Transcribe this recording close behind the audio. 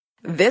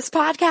This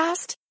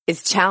podcast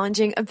is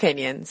Challenging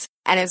Opinions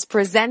and is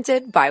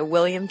presented by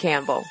William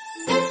Campbell.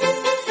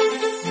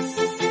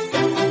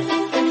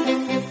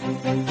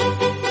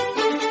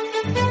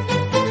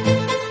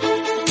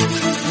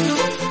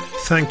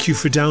 Thank you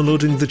for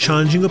downloading the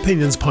Challenging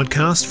Opinions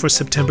podcast for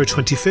September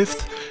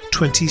 25th,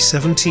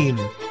 2017.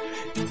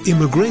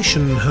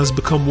 Immigration has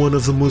become one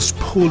of the most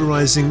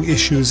polarizing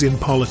issues in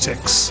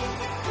politics.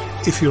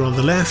 If you're on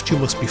the left, you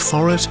must be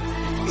for it.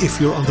 If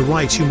you're on the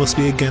right, you must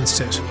be against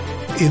it.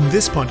 In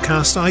this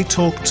podcast, I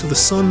talk to the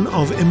son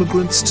of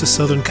immigrants to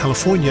Southern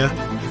California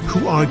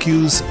who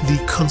argues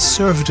the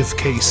conservative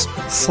case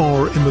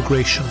for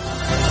immigration.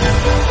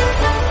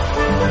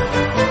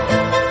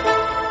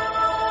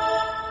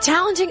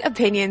 Challenging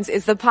Opinions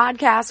is the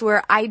podcast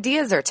where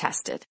ideas are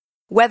tested.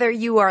 Whether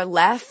you are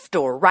left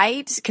or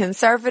right,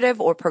 conservative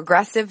or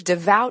progressive,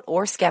 devout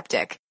or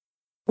skeptic.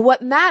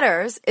 What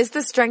matters is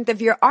the strength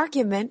of your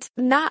argument,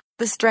 not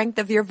the strength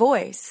of your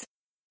voice.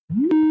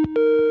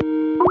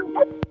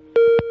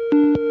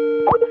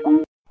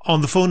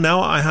 On the phone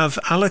now, I have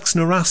Alex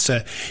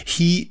Nowrasteh.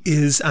 He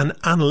is an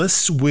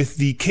analyst with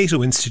the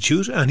Cato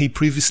Institute, and he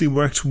previously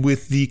worked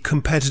with the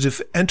Competitive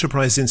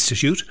Enterprise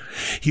Institute.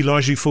 He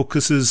largely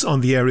focuses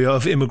on the area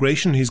of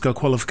immigration. He's got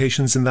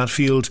qualifications in that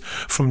field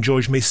from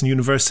George Mason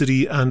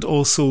University and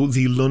also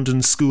the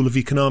London School of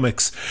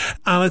Economics.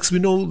 Alex, we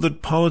know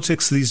that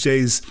politics these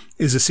days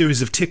is a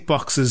series of tick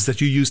boxes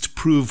that you use to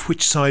prove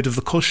which side of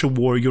the culture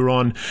war you're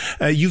on.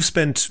 You've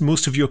spent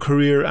most of your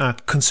career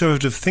at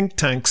conservative think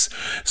tanks,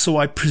 so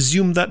I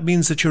presume that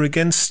means that you're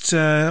against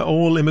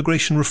all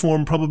immigration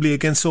reform, probably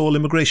against all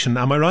immigration.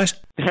 Am I right?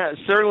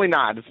 Certainly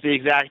not. It's the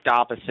exact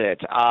opposite.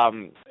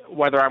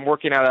 Whether I'm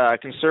working at a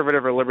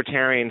conservative or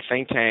libertarian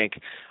think tank,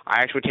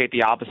 I actually take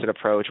the opposite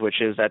approach, which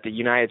is that the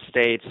United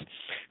States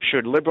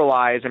should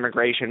liberalize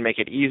immigration, make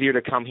it easier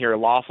to come here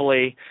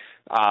lawfully.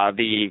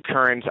 The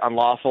current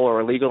unlawful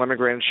or illegal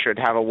immigrants should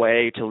have a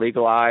way to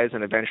legalize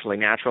and eventually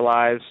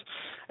naturalize,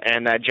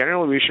 and that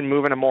generally we should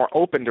move in a more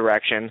open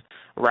direction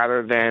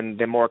rather than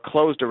the more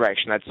closed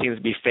direction that seems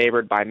to be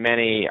favored by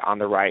many on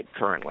the right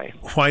currently.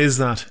 Why is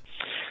that?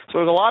 So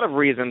there's a lot of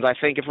reasons. I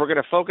think if we're going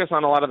to focus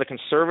on a lot of the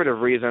conservative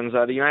reasons,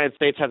 the United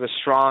States has a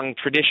strong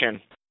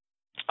tradition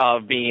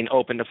of being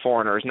open to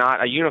foreigners,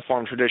 not a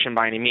uniform tradition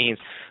by any means,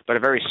 but a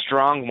very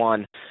strong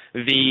one.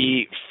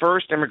 The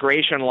first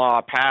immigration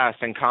law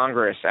passed in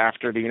Congress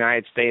after the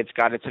United States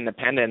got its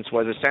independence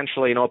was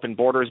essentially an open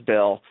borders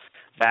bill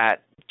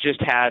that just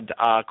had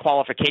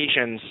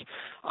qualifications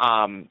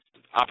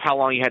of how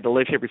long you had to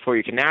live here before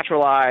you can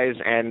naturalize,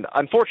 and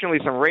unfortunately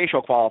some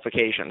racial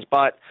qualifications.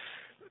 But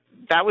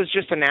that was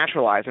just to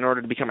naturalize in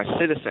order to become a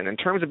citizen. In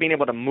terms of being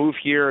able to move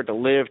here, to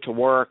live, to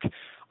work, it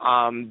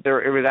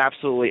was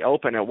absolutely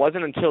open. It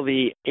wasn't until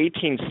the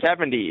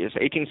 1870s,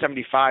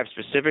 1875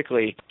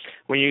 specifically,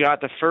 when you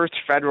got the first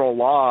federal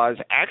laws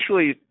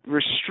actually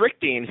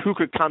restricting who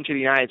could come to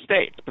the United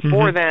States.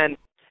 Before then,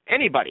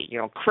 anybody,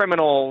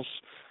 criminals,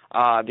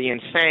 the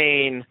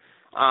insane,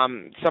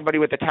 somebody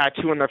with a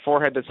tattoo on their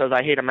forehead that says,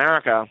 "I hate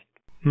America,"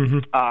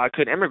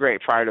 could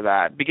immigrate prior to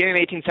that. Beginning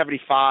in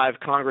 1875,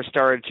 Congress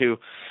started to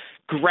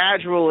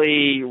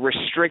gradually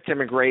restrict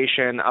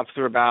immigration up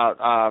through about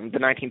the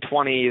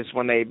 1920s,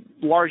 when they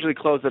largely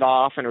closed it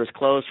off, and it was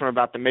closed from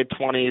about the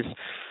mid-20s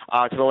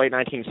to the late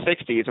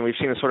 1960s, and we've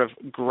seen a sort of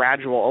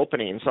gradual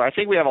opening. So I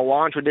think we have a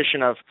long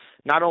tradition of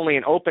not only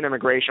an open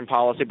immigration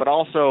policy, but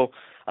also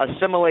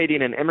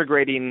assimilating and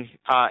integrating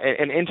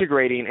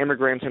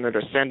immigrants and their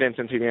descendants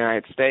into the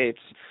United States.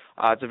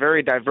 It's a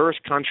very diverse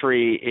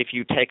country if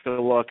you take a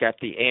look at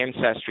the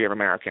ancestry of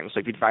Americans. So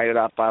if you divide it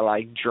up by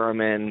like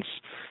Germans,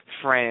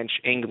 French,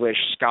 English,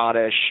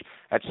 Scottish,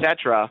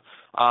 etc.,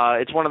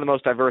 it's one of the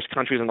most diverse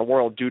countries in the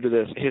world due to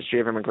this history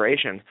of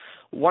immigration.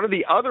 One of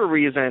the other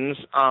reasons,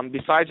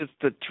 besides just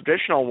the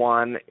traditional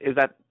one, is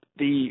that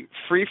the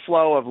free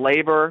flow of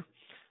labor,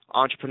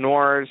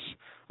 entrepreneurs,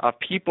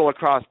 people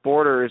across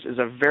borders is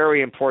a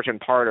very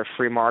important part of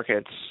free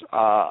markets,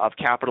 of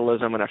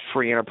capitalism and a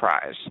free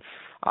enterprise.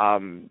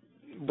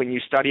 When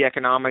you study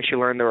economics, you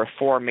learn there are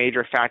four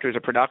major factors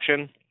of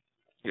production.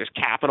 There's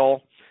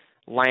capital,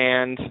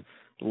 land,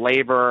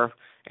 labor,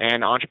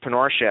 and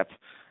entrepreneurship.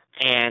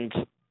 And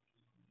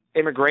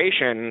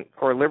immigration,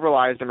 or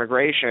liberalized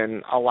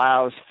immigration,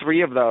 allows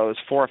three of those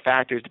four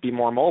factors to be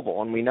more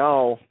mobile. And we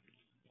know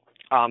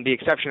the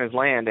exception is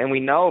land. And we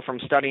know from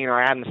studying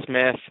our Adam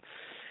Smith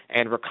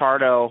and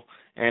Ricardo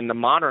and the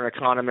modern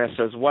economists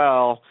as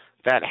well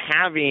that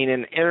having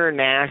an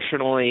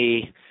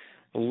internationally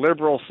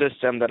liberal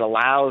system that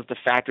allows the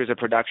factors of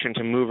production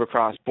to move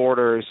across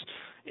borders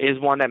is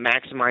one that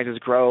maximizes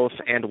growth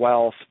and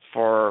wealth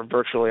for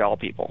virtually all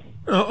people.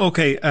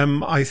 Okay,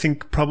 I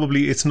think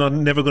probably it's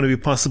never going to be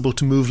possible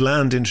to move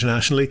land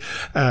internationally.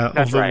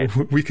 That's right.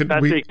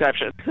 That's the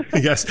exception.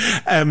 Yes,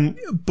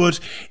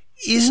 but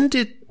isn't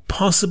it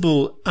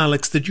possible,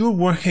 Alex, that you're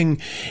working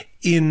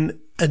in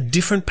a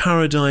different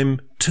paradigm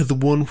to the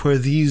one where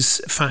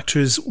these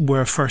factors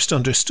were first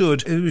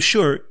understood.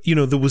 Sure,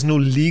 there was no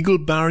legal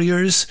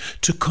barriers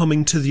to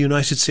coming to the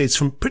United States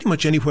from pretty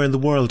much anywhere in the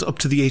world up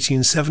to the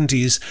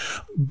 1870s,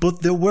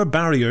 but there were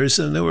barriers,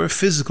 and there were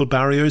physical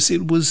barriers.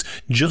 It was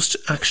just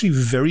actually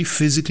very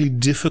physically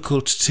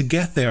difficult to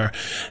get there.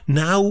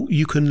 Now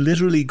you can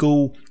literally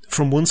go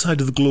from one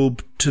side of the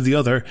globe to the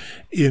other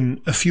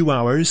in a few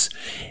hours.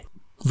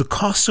 The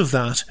cost of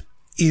that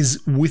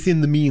is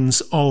within the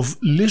means of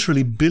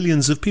literally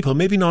billions of people,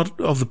 maybe not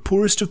of the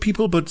poorest of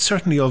people, but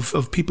certainly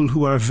of people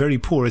who are very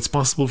poor. It's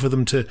possible for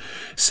them to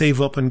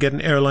save up and get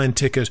an airline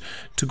ticket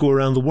to go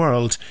around the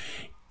world.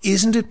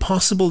 Isn't it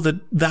possible that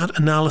that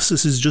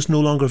analysis is just no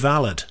longer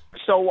valid?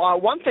 So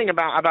one thing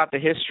about the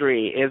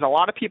history is a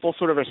lot of people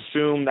sort of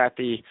assume that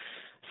the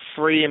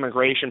free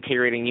immigration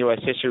period in U.S.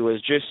 history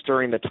was just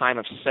during the time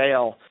of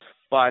sail,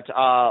 but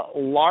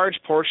large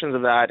portions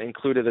of that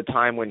included the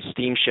time when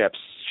steamships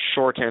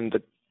shortened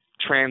the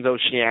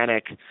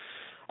transoceanic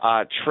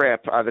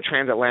trip, the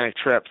transatlantic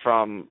trip,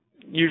 from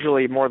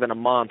usually more than a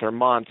month or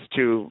months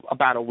to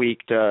about a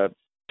week to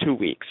 2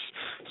 weeks.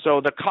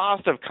 So the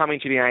cost of coming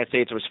to the United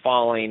States was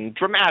falling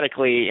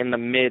dramatically in the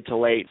mid to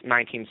late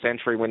 19th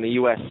century, when the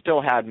U.S.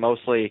 still had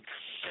mostly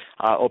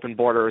open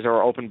borders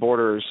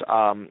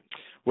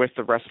with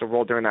the rest of the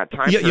world during that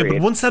time period. Yeah,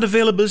 but once that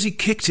availability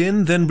kicked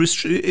in,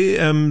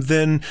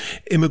 then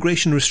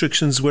immigration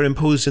restrictions were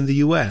imposed in the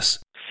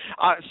U.S.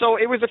 So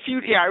it was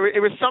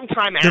it was some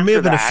time after that. There may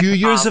have been a few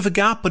years of a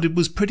gap, but it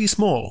was pretty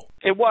small.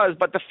 It was,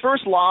 but the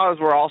first laws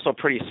were also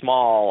pretty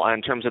small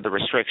in terms of the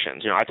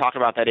restrictions. I talk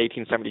about that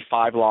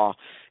 1875 law.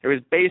 It was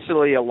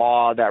basically a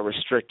law that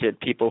restricted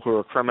people who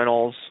were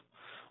criminals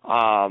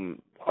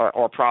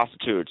or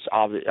prostitutes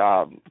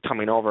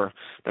coming over.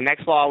 The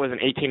next law was in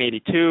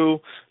 1882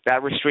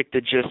 that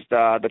restricted just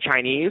the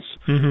Chinese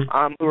who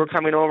were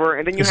coming over.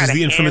 And then this is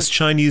the infamous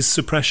Chinese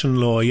suppression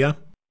law, yeah?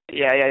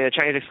 Yeah, the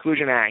Chinese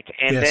Exclusion Act.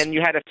 And yes. Then you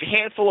had a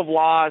handful of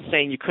laws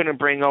saying you couldn't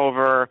bring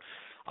over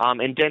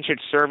indentured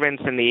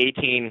servants in the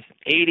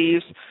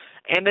 1880s.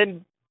 And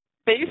then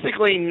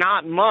basically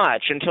not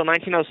much until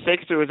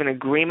 1906. There was an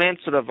agreement,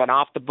 sort of an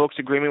off-the-books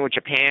agreement with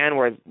Japan,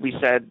 where we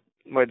said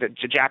where the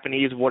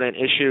Japanese wouldn't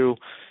issue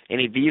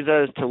any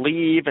visas to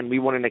leave and we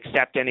wouldn't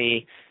accept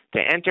any to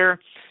enter.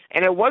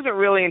 And it wasn't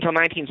really until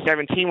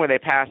 1917 where they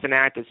passed an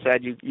act that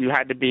said you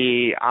had to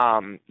be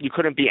you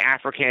couldn't be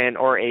African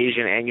or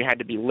Asian, and you had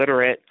to be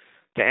literate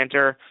to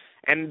enter.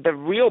 And the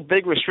real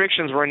big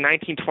restrictions were in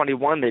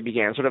 1921. They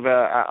began sort of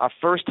a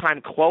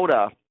first-time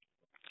quota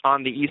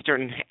on the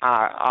Eastern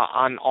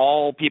on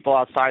all people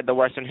outside the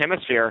Western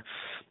Hemisphere.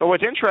 But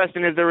what's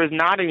interesting is there was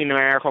not a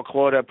numerical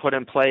quota put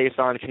in place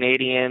on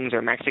Canadians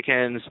or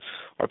Mexicans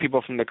or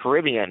people from the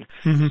Caribbean.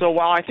 Mm-hmm. So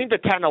while I think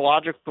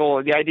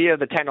the idea of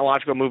the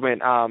technological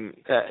movement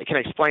can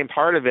explain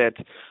part of it,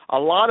 a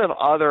lot of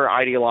other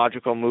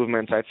ideological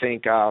movements, I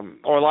think,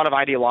 or a lot of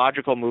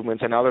ideological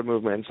movements and other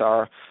movements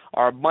are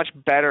a much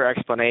better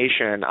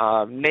explanation,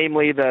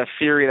 namely the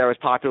theory that was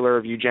popular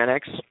of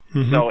eugenics.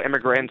 Mm-hmm. So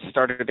immigrants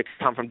started to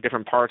come from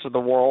different parts of the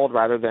world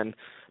rather than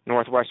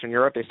Northwestern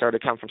Europe. They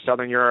started to come from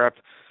Southern Europe,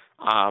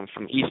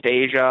 from East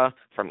Asia,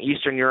 from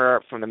Eastern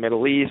Europe, from the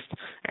Middle East.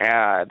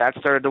 That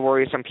started to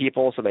worry some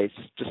people, so they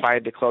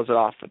decided to close it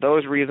off for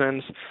those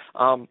reasons.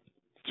 The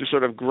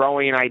sort of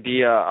growing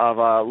idea of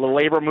the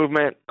labor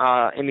movement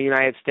in the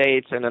United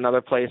States and in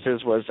other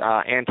places was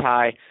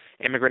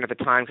anti-immigrant at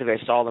the time because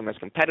they saw them as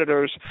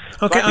competitors.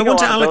 Okay,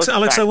 Alex,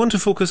 I want to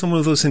focus on one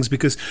of those things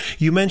because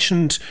you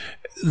mentioned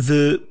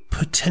the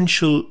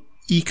potential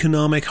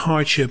economic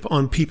hardship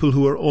on people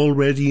who are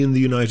already in the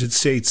United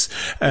States,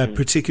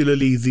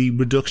 particularly the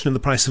reduction in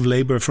the price of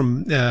labor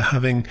from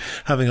having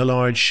a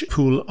large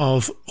pool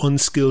of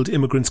unskilled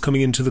immigrants coming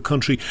into the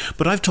country.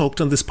 But I've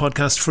talked on this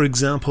podcast, for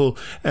example,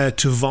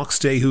 to Vox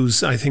Day,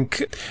 who's, I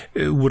think,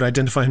 would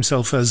identify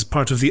himself as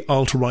part of the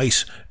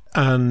alt-right.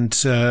 And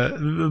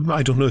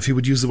I don't know if he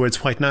would use the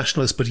words white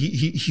nationalist, but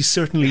he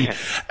certainly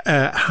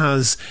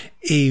has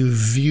a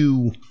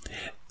view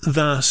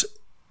that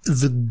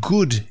the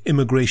good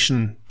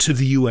immigration to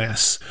the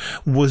US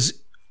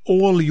was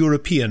all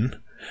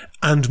European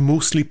and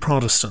mostly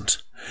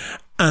Protestant,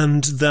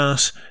 and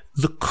that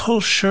the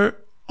culture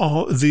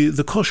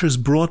the cultures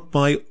brought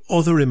by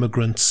other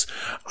immigrants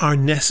are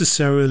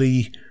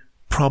necessarily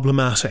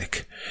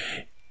problematic.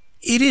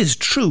 It is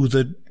true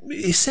that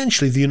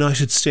essentially the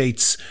United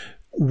States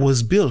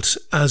was built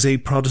as a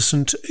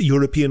Protestant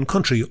European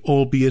country,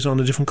 albeit on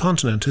a different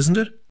continent, isn't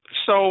it?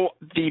 So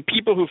the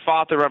people who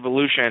fought the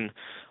revolution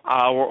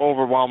were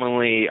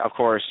overwhelmingly, of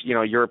course,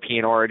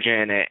 European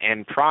origin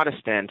and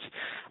Protestant.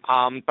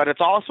 But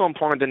it's also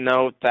important to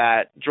note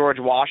that George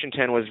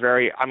Washington was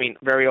very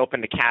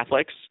open to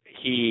Catholics.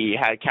 He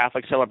had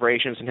Catholic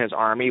celebrations in his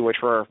army, which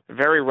were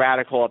very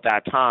radical at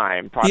that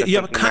time.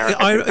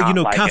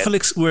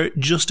 Catholics were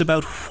just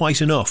about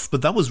white enough,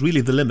 but that was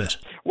really the limit.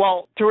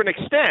 Well, to an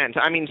extent.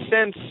 I mean,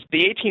 since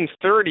the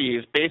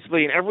 1830s,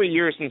 basically in every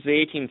year since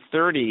the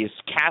 1830s,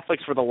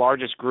 Catholics were the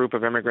largest group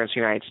of immigrants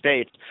in the United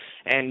States.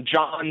 And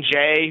John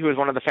Jay, who was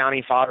one of the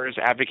founding fathers,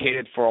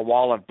 advocated for a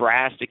wall of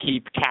brass to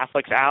keep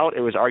Catholics out.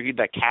 It was argued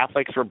that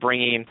Catholics were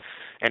bringing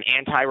an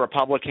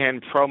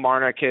anti-Republican,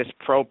 pro-monarchist,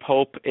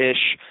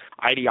 pro-Pope-ish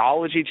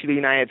ideology to the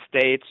United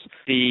States.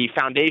 The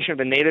foundation of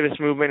the nativist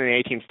movement in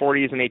the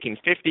 1840s and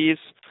 1850s,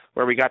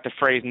 where we got the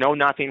phrase "know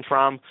nothing"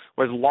 from,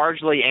 was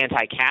largely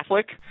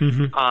anti-Catholic,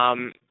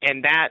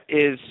 and that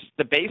is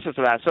the basis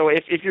of that. So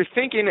if you're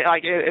thinking,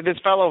 like, if this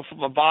fellow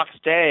Vox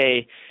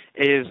Day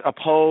is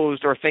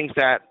opposed or thinks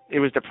that it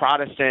was the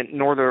Protestant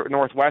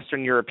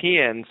Northwestern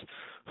Europeans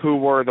who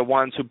were the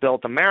ones who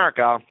built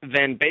America,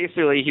 then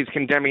basically he's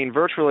condemning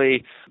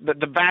virtually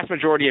the vast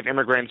majority of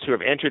immigrants who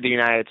have entered the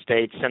United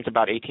States since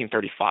about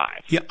 1835.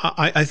 Yeah,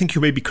 I think you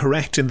may be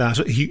correct in that.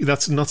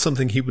 That's not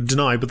something he would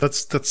deny, but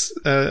that's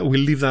we'll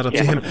leave that up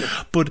to him.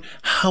 But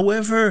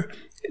however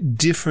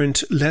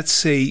different, let's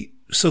say,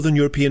 Southern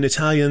European,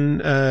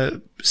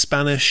 Italian,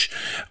 Spanish,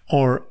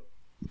 or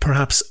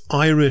perhaps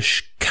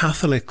Irish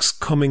Catholics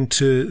coming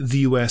to the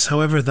US,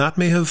 however that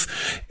may have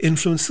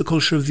influenced the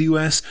culture of the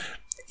US,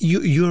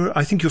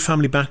 I think your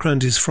family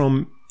background is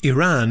from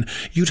Iran.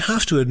 You'd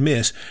have to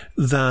admit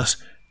that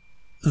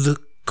the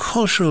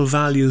cultural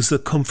values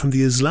that come from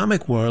the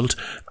Islamic world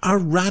are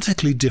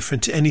radically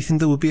different to anything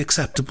that would be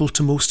acceptable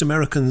to most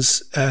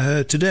Americans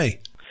today.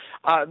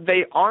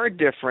 They are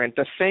different.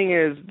 The thing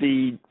is,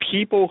 the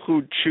people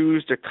who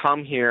choose to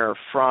come here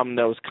from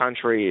those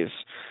countries,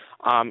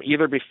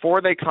 either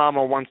before they come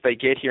or once they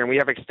get here, and we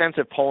have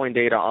extensive polling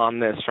data on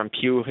this from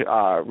Pew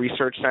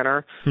Research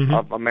Center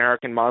of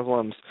American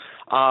Muslims,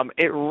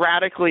 it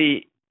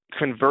radically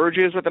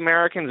converges with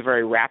Americans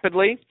very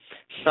rapidly,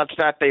 such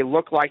that they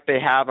look like they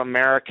have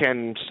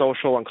American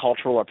social and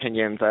cultural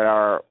opinions that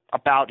are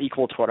about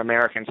equal to what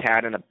Americans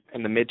had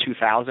in the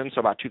mid-2000s, so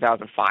about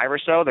 2005 or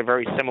so. They're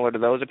very similar to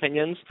those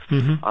opinions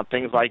on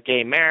things like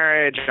gay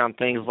marriage, on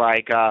things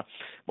like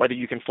whether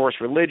you can force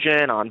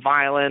religion, on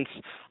violence,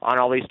 on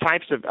all these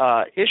types of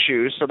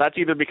issues. So that's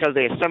either because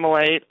they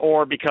assimilate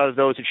or because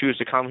those who choose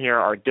to come here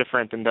are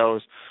different than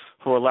those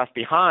who are left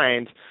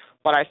behind.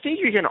 But I think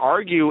you can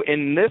argue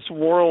in this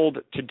world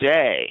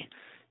today,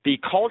 the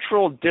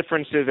cultural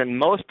differences in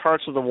most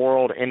parts of the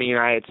world in the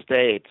United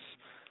States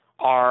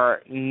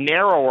are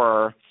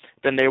narrower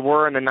than they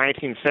were in the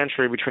 19th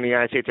century between the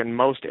United States and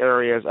most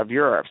areas of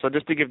Europe. So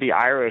just to give the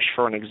Irish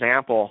for an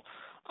example,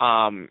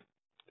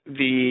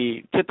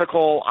 the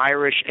typical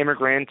Irish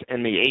immigrant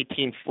in the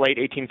late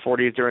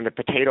 1840s during the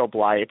potato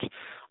blight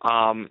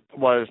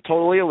was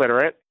totally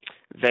illiterate.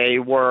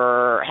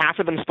 Half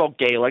of them spoke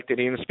Gaelic. They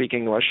didn't even speak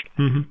English.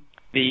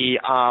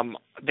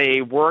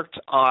 They worked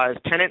as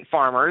tenant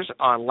farmers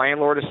on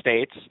landlord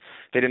estates.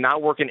 They did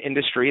not work in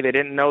industry. They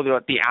didn't know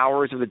what the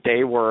hours of the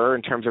day were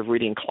in terms of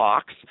reading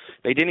clocks.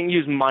 They didn't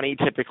use money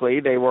typically.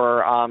 They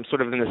were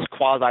sort of in this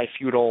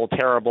quasi-feudal,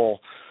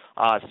 terrible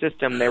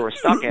system they were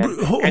stuck in.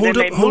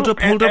 Hold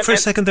up for a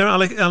second there,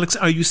 Alex.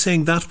 Are you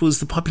saying that was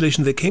the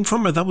population they came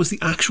from, or that was the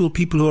actual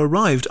people who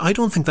arrived? I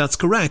don't think that's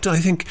correct. I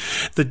think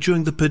that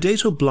during the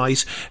potato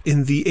blight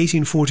in the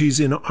 1840s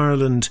in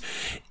Ireland,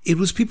 it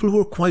was people who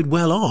were quite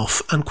well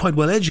off and quite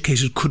well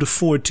educated, could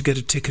afford to get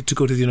a ticket to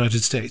go to the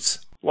United States.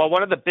 Well,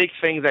 one of the big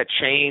things that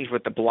changed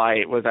with the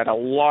blight was that a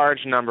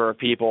large number of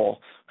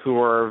people who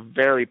were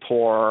very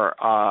poor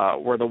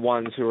were the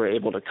ones who were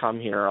able to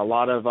come here. A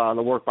lot of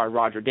the work by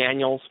Roger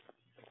Daniels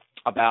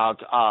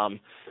about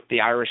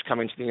the Irish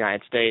coming to the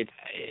United States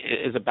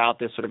is about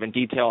this sort of in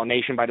detail. A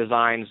Nation by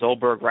Design,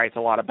 Zollberg writes a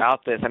lot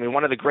about this. I mean,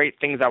 one of the great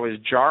things that was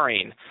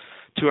jarring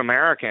to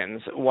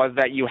Americans was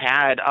that you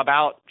had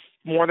about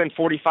more than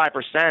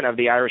 45% of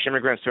the Irish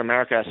immigrants to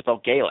America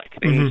spoke Gaelic.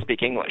 They didn't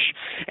speak English.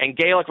 And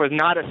Gaelic was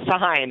not a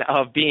sign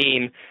of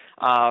being,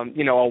 a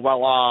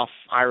well-off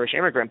Irish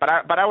immigrant. But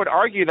I would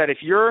argue that if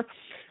you're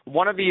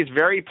one of these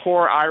very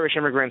poor Irish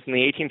immigrants in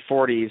the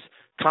 1840s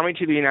coming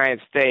to the United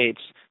States,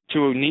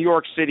 to New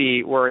York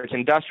City where it's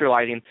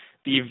industrializing,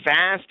 the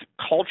vast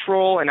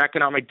cultural and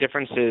economic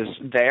differences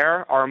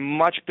there are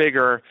much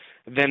bigger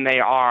than they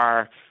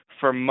are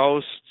for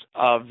most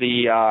of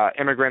the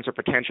immigrants or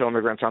potential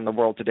immigrants on the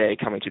world today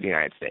coming to the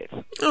United States.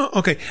 Oh,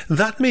 okay.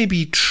 That may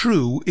be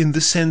true in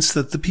the sense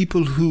that the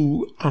people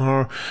who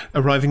are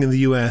arriving in the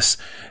US,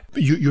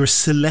 you're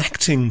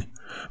selecting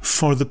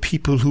for the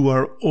people who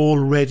are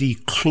already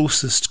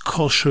closest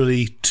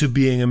culturally to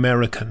being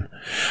American.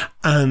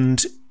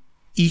 And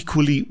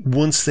equally,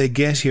 once they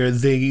get here,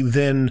 they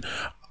then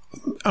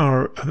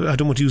are, I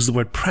don't want to use the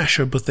word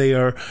pressure, but they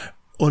are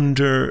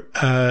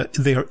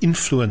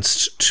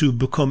influenced to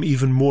become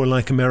even more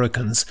like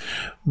Americans.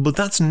 But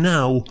that's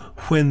now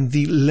when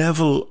the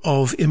level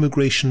of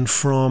immigration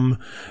from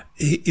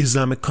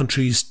Islamic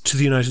countries to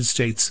the United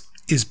States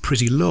is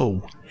pretty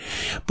low.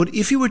 But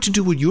if you were to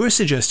do what you're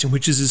suggesting,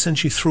 which is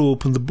essentially throw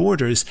open the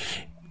borders,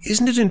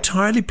 isn't it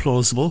entirely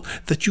plausible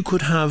that you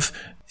could have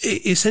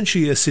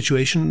essentially a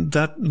situation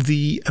that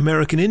the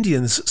American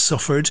Indians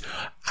suffered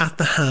at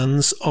the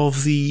hands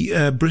of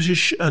the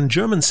British and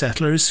German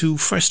settlers who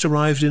first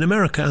arrived in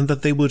America, and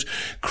that they would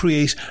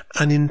create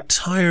an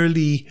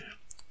entirely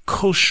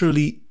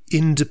culturally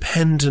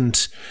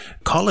independent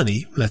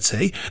colony, let's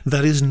say,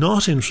 that is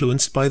not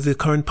influenced by the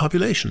current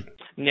population?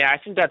 Yeah, I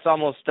think that's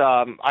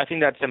I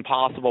think that's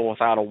impossible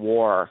without a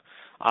war.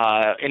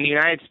 In the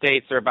United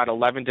States, there are about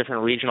 11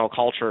 different regional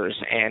cultures,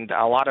 and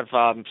a lot of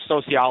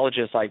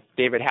sociologists like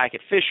David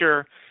Hackett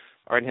Fisher,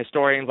 and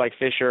historians like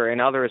Fisher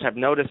and others have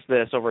noticed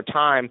this over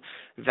time,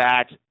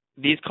 that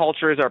these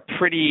cultures are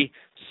pretty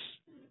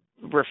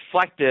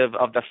reflective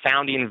of the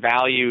founding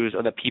values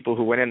of the people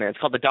who went in there. It's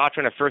called the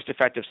doctrine of first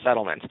effective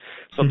settlement.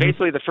 So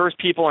basically the first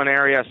people in an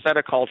area set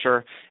a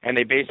culture, and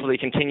they basically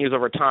continues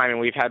over time, and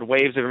we've had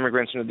waves of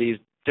immigrants into these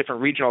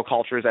different regional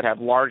cultures that have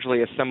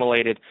largely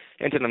assimilated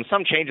into them.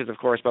 Some changes, of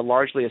course, but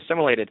largely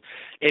assimilated.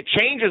 It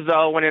changes,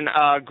 though, when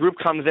a group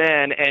comes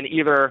in and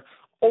either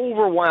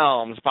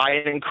overwhelms by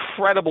an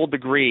incredible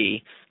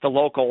degree the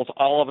locals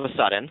all of a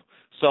sudden.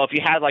 So if you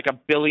had like 1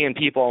 billion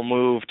people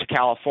move to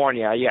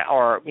California,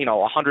 or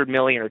 100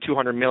 million or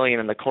 200 million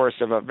in the course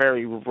of a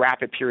very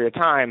rapid period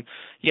of time,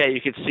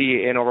 you could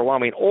see an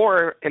overwhelming.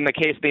 Or in the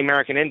case of the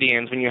American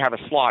Indians, when you have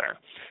a slaughter.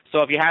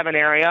 So if you have an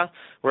area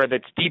where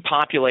that's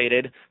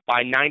depopulated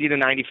by 90 to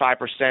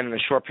 95% in a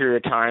short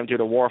period of time due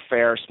to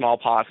warfare,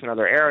 smallpox, and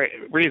other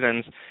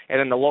reasons, and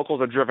then the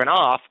locals are driven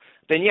off,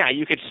 then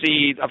you could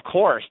see, of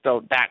course,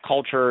 that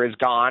culture is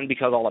gone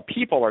because all the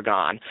people are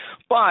gone.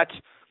 But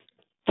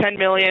 10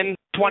 million,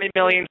 20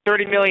 million,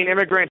 30 million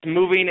immigrants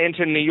moving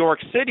into New York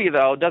City,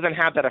 though, doesn't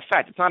have that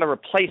effect. It's not a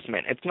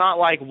replacement. It's not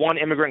like one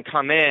immigrant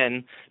come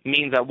in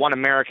means that one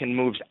American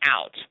moves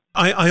out.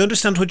 I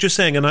understand what you're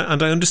saying, and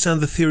I understand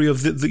the theory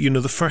of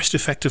the first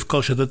effective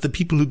culture, that the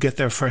people who get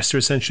there first are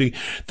essentially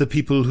the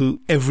people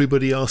who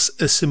everybody else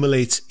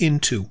assimilates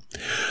into.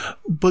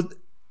 But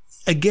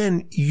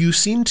again, you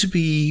seem to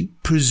be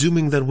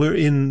presuming that we're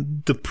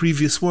in the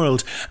previous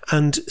world,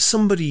 and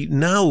somebody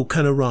now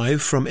can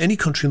arrive from any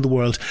country in the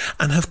world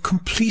and have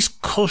complete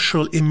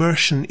cultural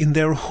immersion in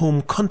their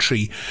home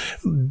country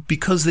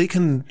because they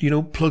can,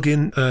 plug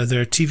in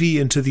their TV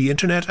into the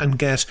internet and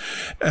get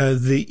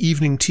the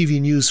evening TV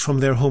news from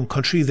their home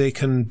country. They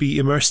can be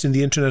immersed in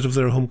the internet of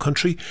their home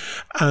country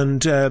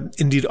and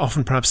indeed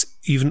often perhaps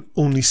even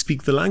only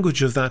speak the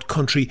language of that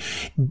country.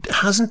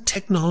 Hasn't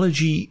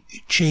technology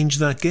changed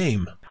that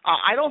game?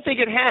 I don't think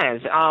it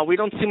has. We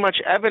don't see much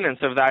evidence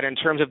of that in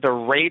terms of the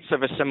rates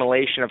of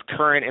assimilation of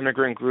current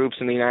immigrant groups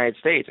in the United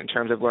States, in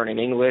terms of learning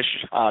English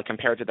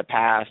compared to the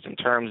past, in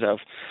terms of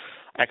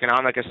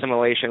economic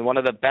assimilation. One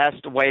of the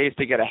best ways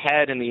to get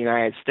ahead in the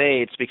United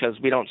States, because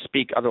we don't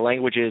speak other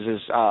languages,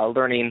 is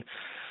learning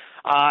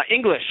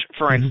English,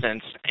 for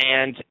instance.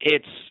 And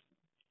it's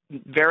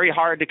very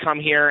hard to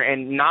come here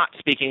and not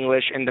speak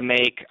English and to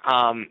make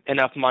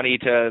enough money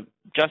to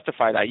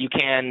justify that. You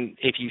can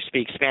if you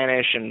speak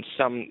Spanish in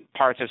some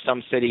parts of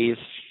some cities,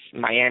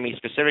 Miami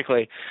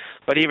specifically,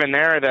 but even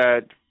there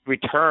the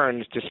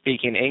returns to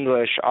speaking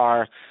English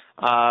are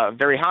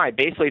very high.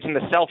 Basically, it's in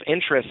the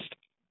self-interest.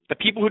 The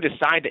people who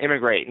decide to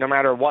immigrate, no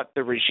matter what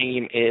the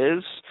regime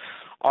is,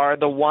 are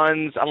the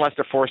ones, unless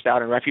they're forced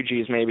out and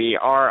refugees maybe,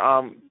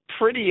 are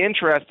pretty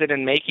interested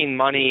in making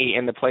money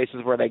in the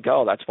places where they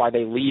go. That's why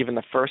they leave in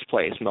the first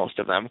place, most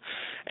of them.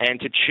 And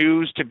to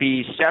choose to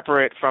be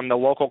separate from the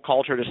local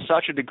culture to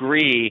such a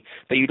degree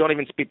that you don't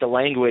even speak the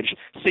language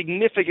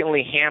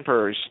significantly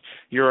hampers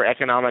your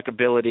economic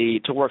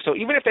ability to work. So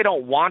even if they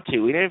don't want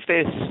to, even if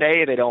they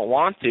say they don't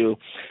want to,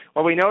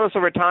 what we notice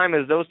over time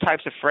is those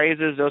types of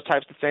phrases, those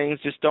types of things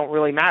just don't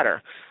really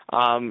matter.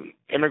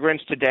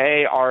 Immigrants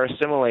today are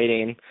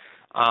assimilating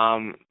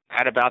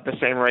at about the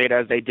same rate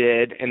as they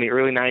did in the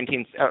early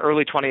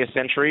 20th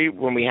century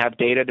when we have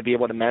data to be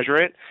able to measure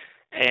it.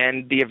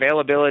 And the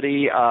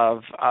availability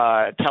of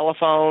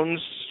telephones,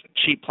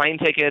 cheap plane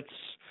tickets,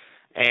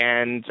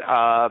 and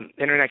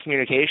internet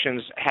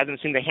communications hasn't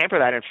seemed to hamper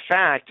that. In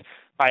fact,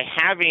 by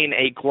having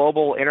a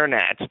global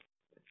internet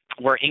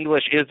where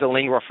English is the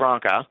lingua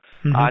franca,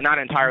 not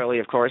entirely,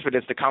 of course, but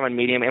it's the common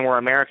medium, and where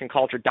American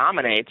culture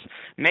dominates,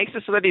 makes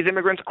it so that these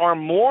immigrants are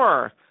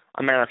more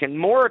American,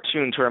 more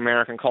attuned to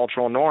American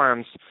cultural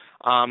norms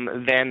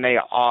than they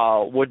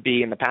would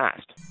be in the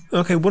past.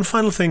 Okay, one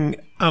final thing,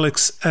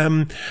 Alex.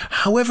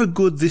 However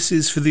good this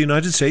is for the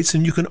United States,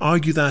 and you can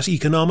argue that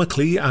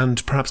economically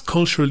and perhaps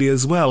culturally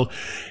as well,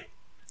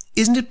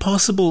 isn't it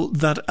possible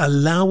that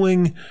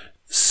allowing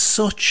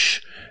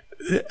such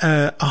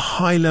a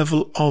high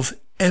level of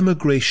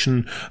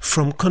emigration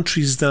from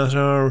countries that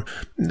are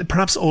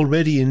perhaps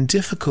already in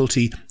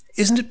difficulty,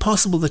 isn't it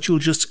possible that you'll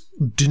just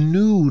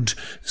denude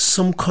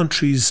some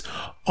countries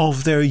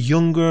of their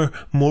younger,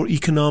 more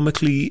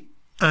economically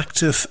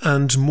active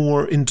and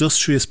more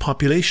industrious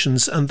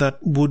populations, and that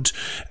would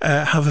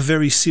have a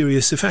very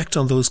serious effect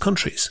on those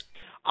countries?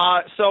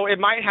 So it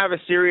might have a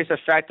serious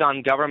effect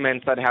on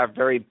governments that have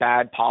very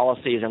bad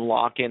policies and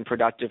lock in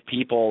productive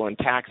people and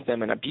tax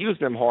them and abuse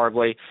them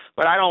horribly,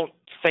 but I don't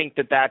think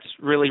that that's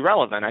really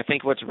relevant. I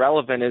think what's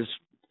relevant is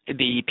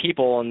the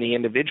people and the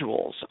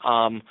individuals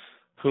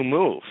who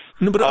move.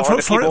 No,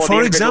 but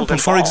for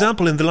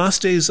example, in the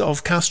last days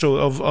of Castro,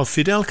 of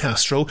Fidel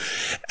Castro,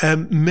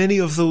 many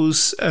of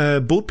those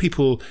boat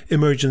people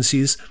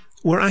emergencies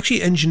were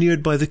actually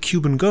engineered by the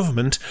Cuban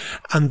government,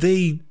 and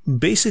they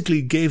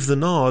basically gave the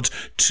nod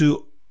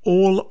to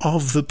all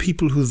of the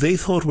people who they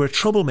thought were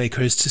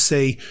troublemakers to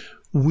say,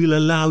 we'll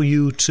allow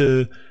you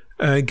to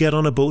get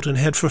on a boat and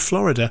head for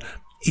Florida.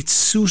 It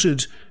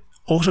suited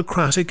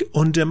autocratic,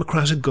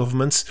 undemocratic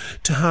governments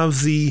to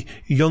have the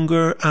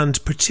younger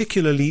and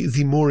particularly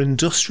the more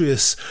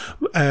industrious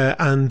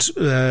and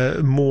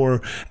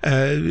more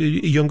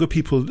younger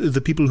people,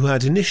 the people who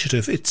had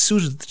initiative. It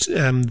suited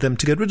them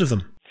to get rid of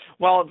them.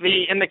 Well,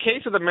 in the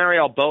case of the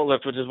Mariel boat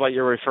lift, which is what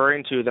you're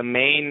referring to, the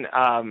main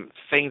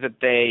thing that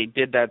they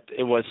did that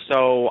was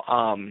so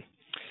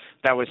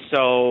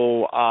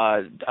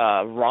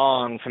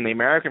wrong from the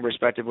American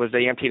perspective was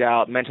they emptied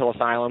out mental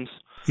asylums.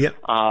 Yep.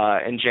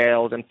 And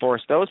jails and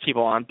forced those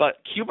people on.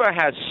 But Cuba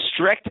has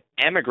strict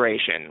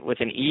immigration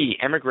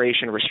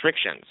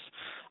restrictions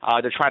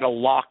to try to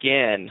lock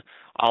in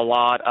a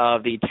lot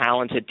of the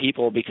talented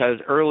people, because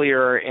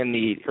earlier in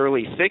the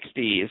early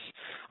 60s,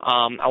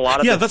 a lot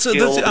of that's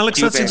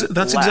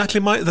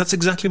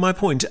exactly my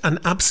point. An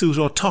absolute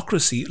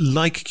autocracy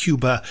like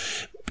Cuba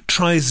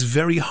tries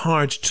very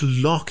hard to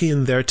lock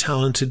in their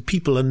talented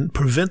people and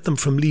prevent them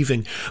from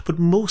leaving. But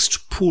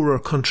most poorer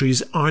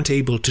countries aren't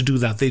able to do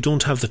that. They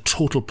don't have the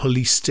total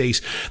police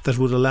state that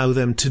would allow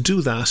them to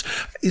do that.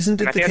 Isn't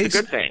it the case? That's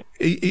a good thing.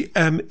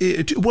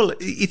 Well,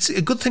 it's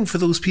a good thing for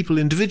those people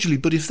individually,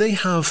 but if they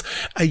have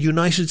a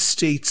United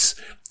States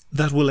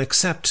that will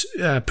accept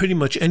pretty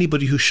much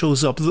anybody who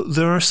shows up,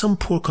 there are some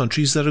poor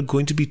countries that are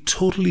going to be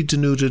totally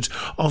denuded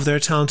of their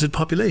talented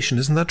population.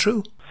 Isn't that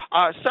true?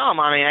 Some.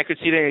 I mean, I could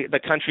see the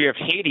country of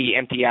Haiti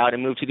empty out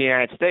and move to the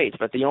United States,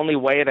 but the only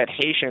way that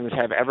Haitians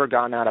have ever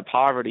gotten out of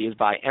poverty is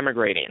by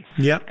immigrating.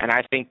 Yeah. And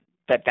I think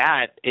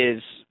that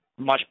is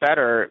much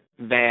better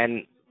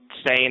than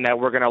saying that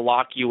we're going to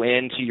lock you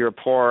into your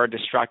poor,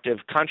 destructive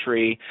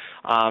country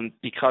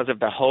because of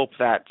the hope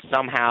that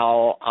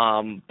somehow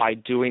by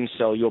doing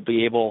so you'll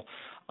be able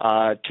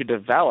to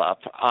develop.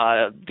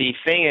 The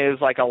thing is,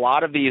 like a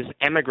lot of these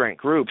immigrant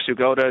groups who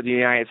go to the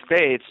United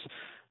States,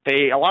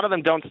 a lot of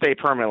them don't stay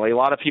permanently. A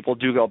lot of people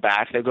do go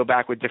back. They go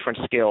back with different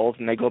skills,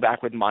 and they go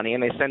back with money,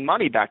 and they send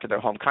money back to their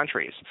home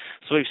countries.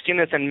 So we've seen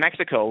this in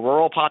Mexico,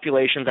 rural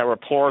populations that were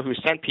poor who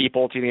sent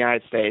people to the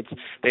United States.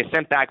 They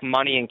sent back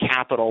money and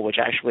capital, which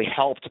actually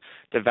helped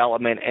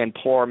development in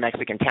poor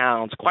Mexican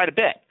towns quite a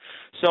bit.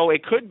 So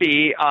it could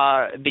be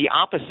the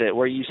opposite,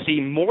 where you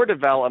see more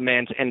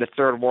development in the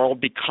third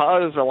world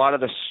because a lot of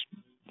the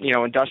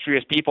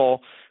industrious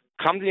people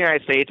come to the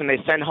United States and they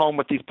send home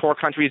what these poor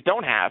countries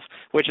don't have,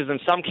 which is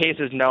in some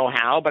cases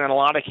know-how, but in a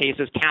lot of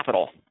cases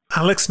capital.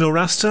 Alex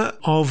Nowrasteh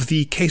of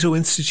the Cato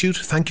Institute,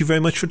 thank you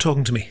very much for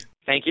talking to me.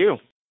 Thank you.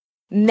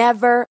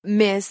 Never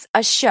miss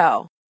a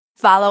show.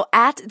 Follow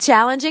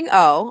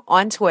 @ChallengingO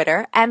on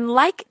Twitter and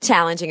like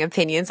Challenging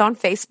Opinions on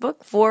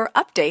Facebook for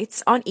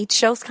updates on each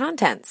show's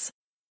contents.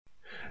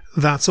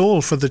 That's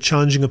all for the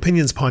Challenging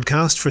Opinions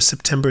podcast for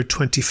September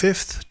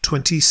 25th,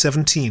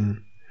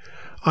 2017.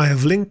 I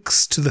have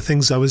links to the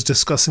things I was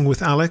discussing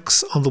with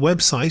Alex on the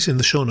website in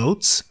the show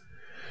notes.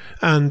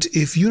 And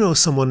if you know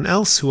someone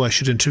else who I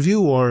should interview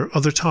or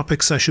other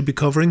topics I should be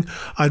covering,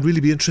 I'd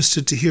really be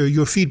interested to hear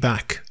your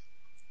feedback.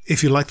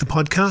 If you like the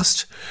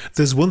podcast,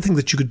 there's one thing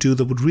that you could do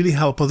that would really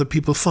help other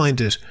people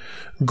find it.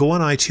 Go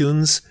on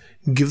iTunes,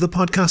 give the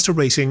podcast a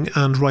rating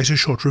and write a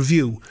short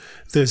review.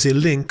 There's a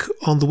link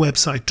on the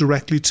website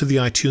directly to the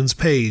iTunes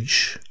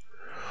page.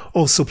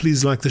 Also,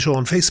 please like the show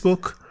on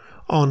Facebook.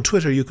 On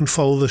Twitter, you can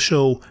follow the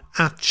show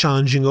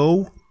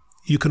 @ChallengingO.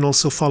 You can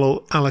also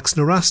follow Alex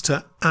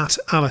Nowrasteh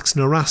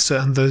 @AlexNowrasteh,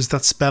 and there's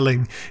that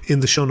spelling in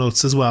the show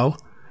notes as well.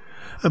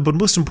 But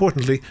most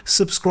importantly,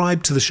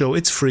 subscribe to the show.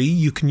 It's free.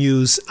 You can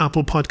use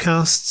Apple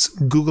Podcasts,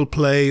 Google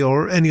Play,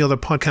 or any other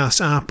podcast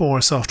app or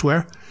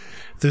software.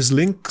 There's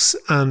links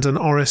and an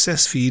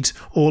RSS feed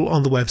all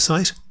on the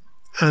website.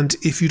 And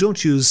if you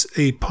don't use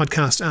a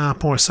podcast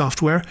app or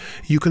software,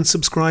 you can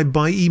subscribe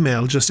by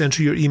email. Just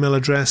enter your email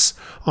address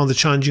on the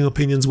Challenging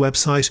Opinions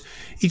website.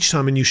 Each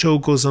time a new show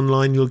goes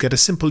online, you'll get a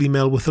simple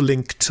email with a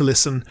link to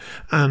listen,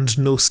 and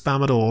no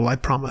spam at all, I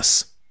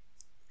promise.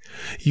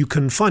 You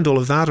can find all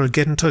of that or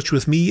get in touch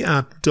with me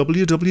at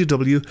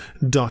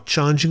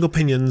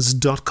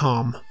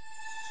www.challengingopinions.com.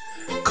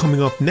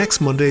 Coming up next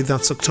Monday,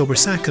 that's October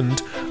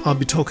 2nd, I'll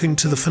be talking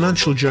to the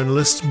financial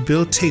journalist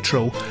Bill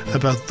Tatro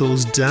about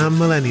those damn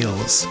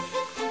millennials.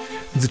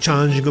 The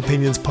Challenging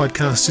Opinions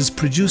podcast is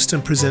produced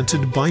and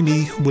presented by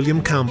me,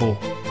 William Campbell.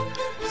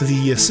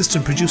 The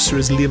assistant producer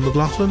is Liam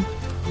McLaughlin.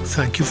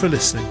 Thank you for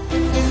listening.